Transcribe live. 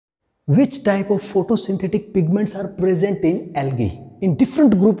Which type of photosynthetic pigments are present in algae? In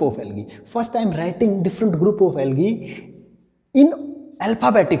different group of algae. First I am writing different group of algae in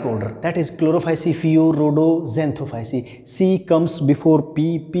alphabetic order, that is chlorophyce, pheo, rhodo, xanthophyce. C comes before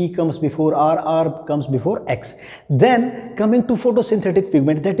P, P comes before R, R comes before X. Then coming to photosynthetic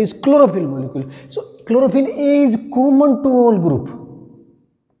pigment, that is chlorophyll molecule. So chlorophyll A is common to all group.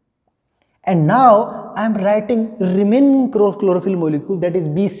 And now I am writing remaining chlorophyll molecule, that is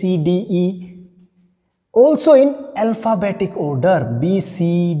B, C, D, E, also in alphabetic order, B,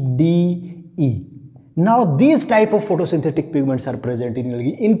 C, D, E. Now these type of photosynthetic pigments are present in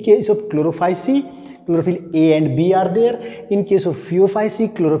algae. In case of chlorophyce, chlorophyll A and B are there. In case of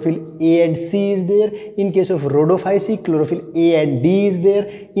pheophyce, chlorophyll A and C is there. In case of rhodophyce, chlorophyll A and D is there.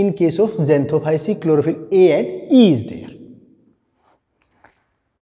 In case of xanthophyce, chlorophyll A and E is there.